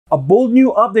A bold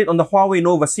new update on the Huawei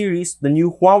Nova series, the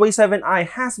new Huawei 7i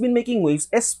has been making waves,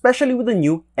 especially with the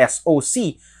new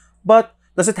SoC. But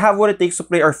does it have what it takes to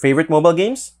play our favorite mobile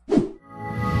games?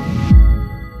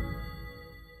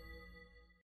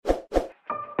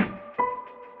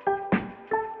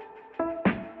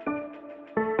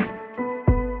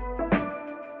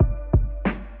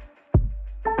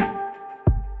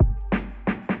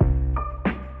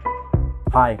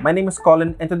 Hi, my name is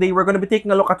Colin, and today we're going to be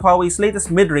taking a look at Huawei's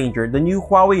latest mid-ranger, the new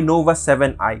Huawei Nova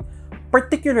 7i,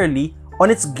 particularly on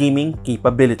its gaming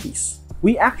capabilities.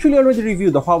 We actually already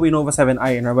reviewed the Huawei Nova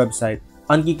 7i in our website,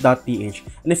 ungeek.ph,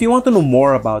 and if you want to know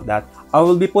more about that, I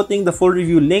will be putting the full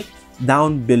review link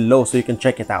down below so you can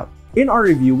check it out. In our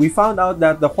review, we found out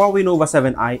that the Huawei Nova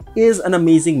 7i is an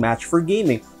amazing match for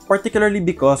gaming, particularly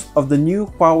because of the new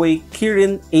Huawei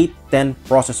Kirin 810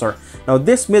 processor. Now,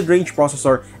 this mid-range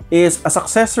processor is a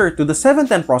successor to the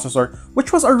 710 processor,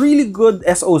 which was a really good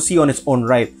SoC on its own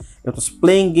right. It was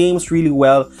playing games really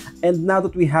well, and now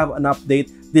that we have an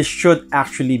update, this should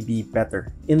actually be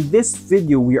better. In this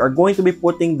video, we are going to be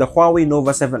putting the Huawei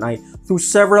Nova 7i through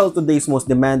several of today's most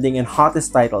demanding and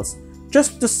hottest titles,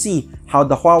 just to see how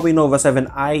the Huawei Nova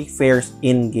 7i fares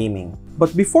in gaming.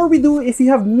 But before we do, if you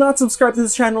have not subscribed to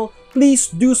this channel, please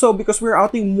do so because we're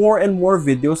outing more and more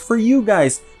videos for you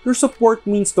guys. Your support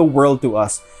means the world to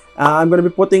us. I'm going to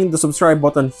be putting the subscribe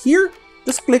button here.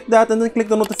 Just click that and then click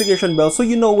the notification bell so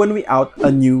you know when we out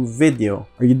a new video.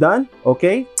 Are you done?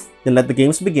 Okay, then let the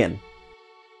games begin.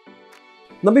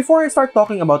 Now, before I start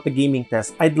talking about the gaming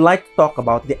test, I'd like to talk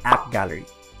about the app gallery.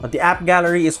 Now, the app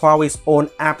gallery is Huawei's own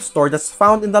app store that's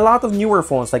found in a lot of newer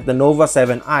phones like the Nova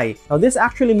 7i. Now, this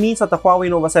actually means that the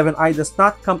Huawei Nova 7i does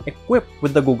not come equipped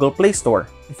with the Google Play Store.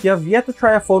 If you have yet to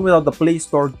try a phone without the Play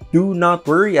Store, do not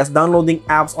worry, as downloading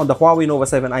apps on the Huawei Nova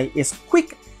 7i is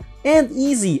quick and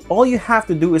easy. All you have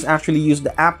to do is actually use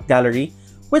the app gallery,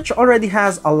 which already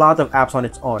has a lot of apps on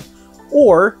its own,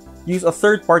 or use a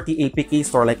third-party APK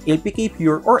store like APK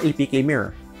Pure or APK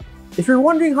Mirror. If you're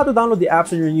wondering how to download the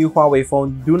apps on your new Huawei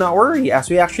phone, do not worry, as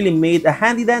we actually made a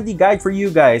handy-dandy guide for you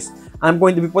guys. I'm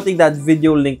going to be putting that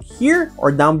video link here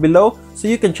or down below so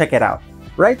you can check it out.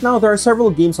 Right now, there are several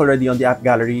games already on the app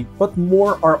gallery, but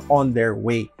more are on their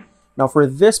way. Now, for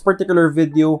this particular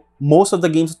video, most of the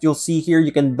games that you'll see here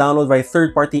you can download by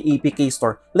third-party APK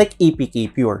store like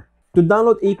APK Pure. To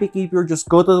download APK Pure, just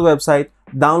go to the website,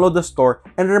 download the store,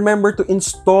 and remember to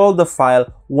install the file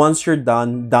once you're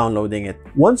done downloading it.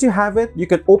 Once you have it, you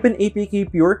can open APK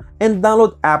Pure and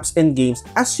download apps and games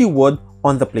as you would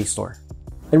on the Play Store.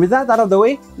 And with that out of the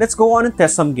way, let's go on and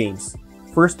test some games.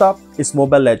 First up is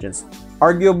Mobile Legends,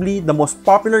 arguably the most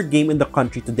popular game in the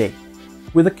country today.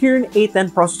 With the Kirin 810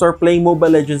 processor, playing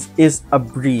Mobile Legends is a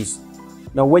breeze.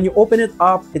 Now, when you open it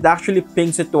up, it actually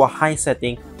pings it to a high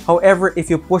setting. However, if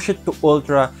you push it to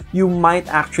Ultra, you might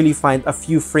actually find a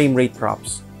few frame rate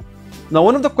drops. Now,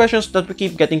 one of the questions that we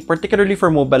keep getting, particularly for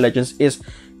Mobile Legends, is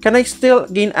can I still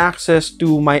gain access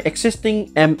to my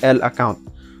existing ML account?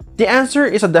 The answer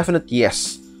is a definite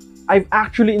yes. I've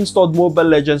actually installed Mobile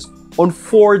Legends on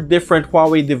 4 different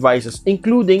Huawei devices,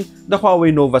 including the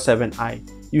Huawei Nova 7i,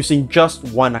 using just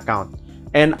one account.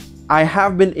 And I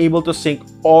have been able to sync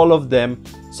all of them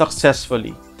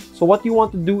successfully. So what you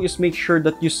want to do is make sure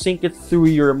that you sync it through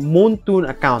your Moontune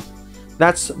account.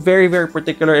 That's very, very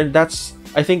particular, and that's,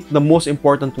 I think, the most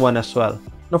important one as well.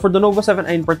 Now, for the Nova 7i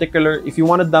in particular, if you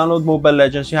want to download Mobile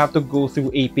Legends, you have to go through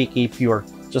APK Pure.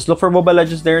 Just look for Mobile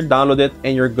Legends there, download it,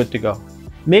 and you're good to go.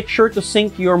 Make sure to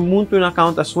sync your Moontune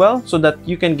account as well so that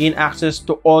you can gain access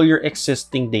to all your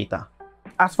existing data.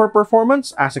 As for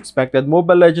performance, as expected,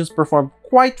 Mobile Legends performed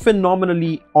quite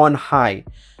phenomenally on high.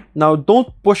 Now,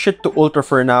 don't push it to Ultra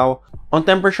for now. On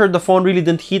temperature, the phone really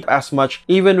didn't heat as much,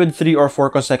 even with 3 or 4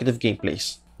 consecutive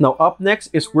gameplays. Now, up next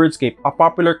is Wordscape, a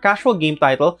popular casual game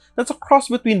title that's a cross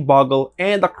between Boggle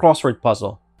and a crossword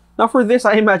puzzle. Now, for this,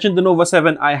 I imagine the Nova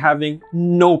 7i having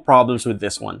no problems with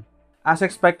this one. As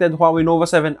expected, Huawei Nova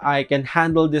 7i can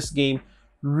handle this game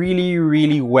really,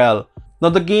 really well. Now,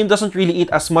 the game doesn't really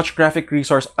eat as much graphic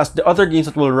resource as the other games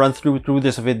that we'll run through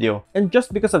this video. And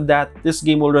just because of that, this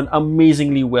game will run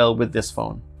amazingly well with this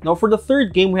phone. Now, for the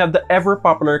third game, we have the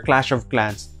ever-popular Clash of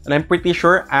Clans. And I'm pretty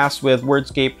sure, as with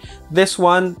Wordscape, this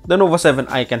one, the Nova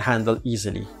 7i can handle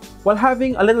easily. While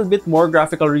having a little bit more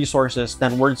graphical resources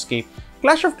than Wordscape,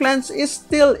 Clash of Clans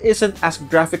still isn't as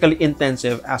graphically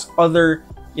intensive as other,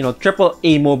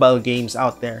 AAA mobile games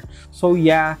out there. So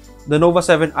yeah, the Nova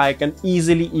 7i can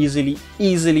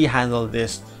easily handle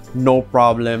this, no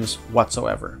problems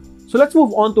whatsoever. So let's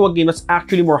move on to a game that's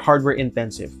actually more hardware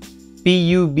intensive.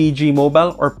 PUBG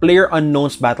Mobile, or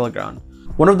PlayerUnknown's Battleground.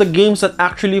 One of the games that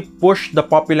actually pushed the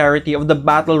popularity of the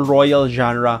Battle Royale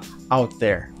genre out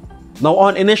there. Now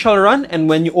on initial run and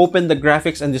when you open the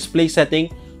graphics and display setting,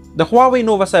 the Huawei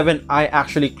Nova 7i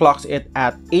actually clocks it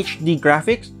at HD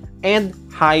graphics and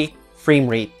high frame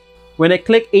rate. When I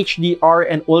click HDR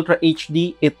and Ultra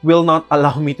HD, it will not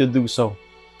allow me to do so.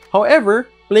 However,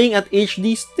 playing at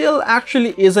HD still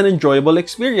actually is an enjoyable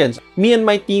experience. Me and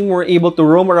my team were able to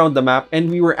roam around the map and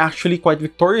we were actually quite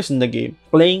victorious in the game.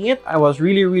 Playing it, I was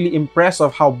really impressed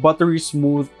of how buttery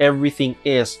smooth everything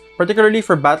is. Particularly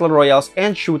for battle royales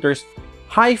and shooters,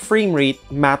 high frame rate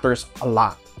matters a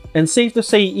lot. And safe to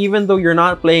say, even though you're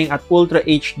not playing at Ultra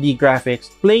HD graphics,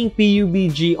 playing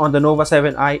PUBG on the Nova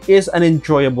 7i is an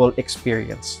enjoyable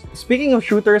experience. Speaking of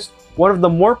shooters, one of the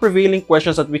more prevailing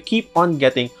questions that we keep on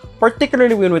getting,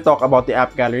 particularly when we talk about the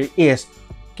app gallery, is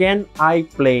can I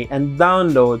play and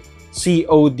download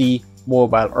COD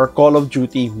Mobile or Call of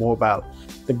Duty Mobile?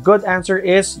 The good answer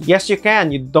is yes, you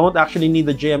can. You don't actually need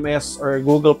the GMS or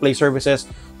Google Play services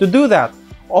to do that.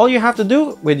 All you have to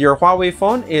do with your Huawei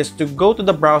phone is to go to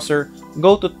the browser,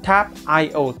 go to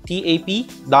tap.io,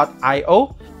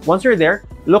 tap.io. Once you're there,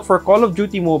 look for Call of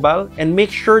Duty Mobile and make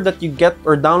sure that you get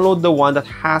or download the one that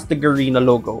has the Garena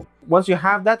logo. Once you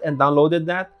have that and downloaded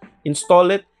that,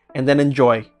 install it and then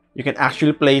enjoy. You can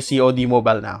actually play COD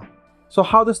Mobile now. So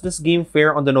how does this game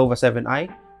fare on the Nova 7i?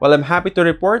 Well, I'm happy to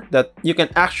report that you can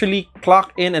actually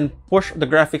clock in and push the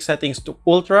graphic settings to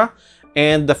ultra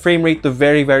and the frame rate to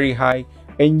very high,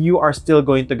 and you are still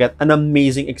going to get an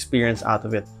amazing experience out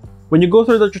of it. When you go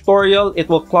through the tutorial, it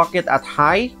will clock it at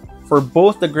high for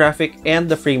both the graphic and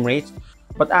the frame rates.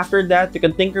 But after that, you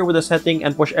can tinker with the setting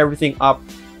and push everything up,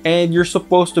 and you're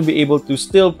supposed to be able to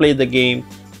still play the game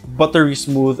buttery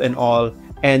smooth and all,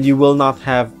 and you will not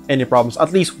have any problems.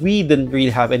 At least we didn't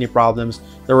really have any problems.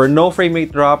 There were no frame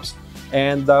rate drops,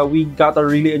 and we got a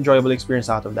really enjoyable experience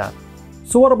out of that.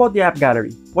 So what about the app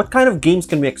gallery? What kind of games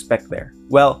can we expect there?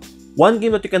 Well, one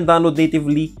game that you can download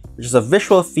natively, which is a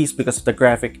visual feast because of the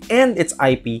graphic and its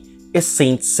IP, is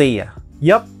Saint Seiya.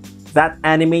 Yup, that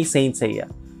anime Saint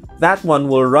Seiya. That one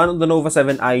will run on the Nova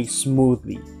 7i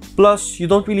smoothly. Plus, you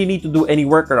don't really need to do any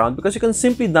workaround because you can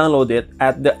simply download it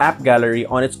at the app gallery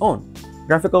on its own.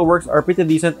 Graphical works are pretty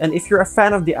decent, and if you're a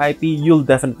fan of the IP, you'll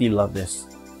definitely love this.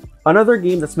 Another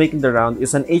game that's making the round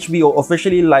is an HBO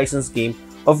officially licensed game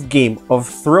of Game of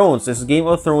Thrones. This is Game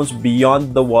of Thrones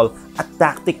Beyond the Wall, a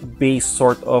tactic-based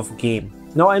sort of game.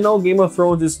 Now, I know Game of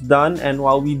Thrones is done, and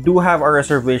while we do have our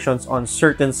reservations on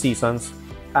certain seasons,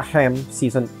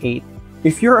 Season 8,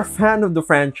 if you're a fan of the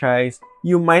franchise,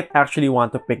 you might actually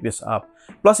want to pick this up.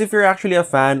 Plus, if you're actually a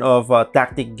fan of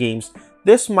tactic games,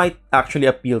 this might actually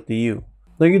appeal to you.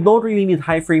 Now, you don't really need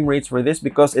high frame rates for this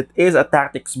because it is a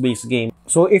tactics-based game.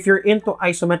 So if you're into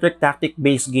isometric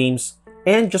tactic-based games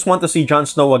and just want to see Jon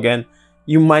Snow again,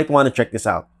 you might want to check this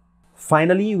out.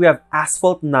 Finally, we have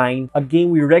Asphalt 9, a game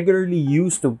we regularly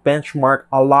use to benchmark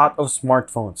a lot of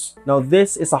smartphones. Now,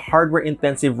 this is a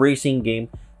hardware-intensive racing game,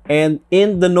 and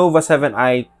in the Nova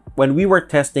 7i, when we were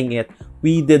testing it,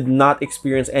 we did not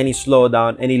experience any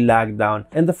slowdown, any lag down,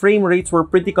 and the frame rates were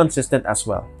pretty consistent as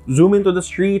well. Zoom into the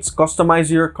streets,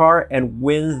 customize your car, and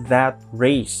win that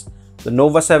race. The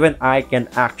Nova 7i can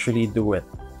actually do it.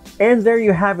 And there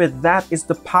you have it. That is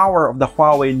the power of the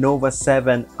Huawei Nova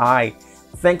 7i.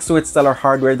 Thanks to its stellar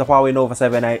hardware, the Huawei Nova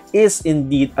 7i is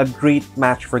indeed a great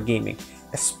match for gaming,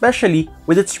 especially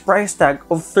with its price tag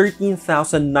of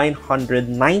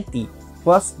 $13,990.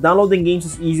 Plus, downloading games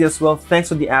is easy as well thanks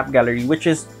to the app gallery, which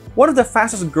is one of the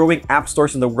fastest growing app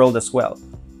stores in the world as well.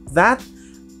 That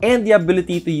and the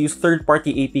ability to use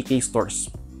third-party APK stores.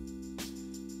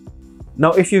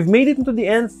 Now, if you've made it into the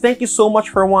end, thank you so much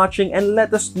for watching, and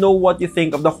let us know what you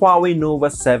think of the Huawei Nova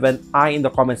 7i in the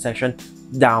comment section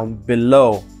down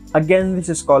below. Again, this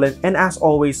is Colin, and as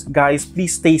always, guys,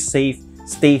 please stay safe,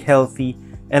 stay healthy,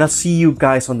 and I'll see you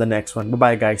guys on the next one.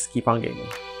 Bye-bye, guys. Keep on gaming.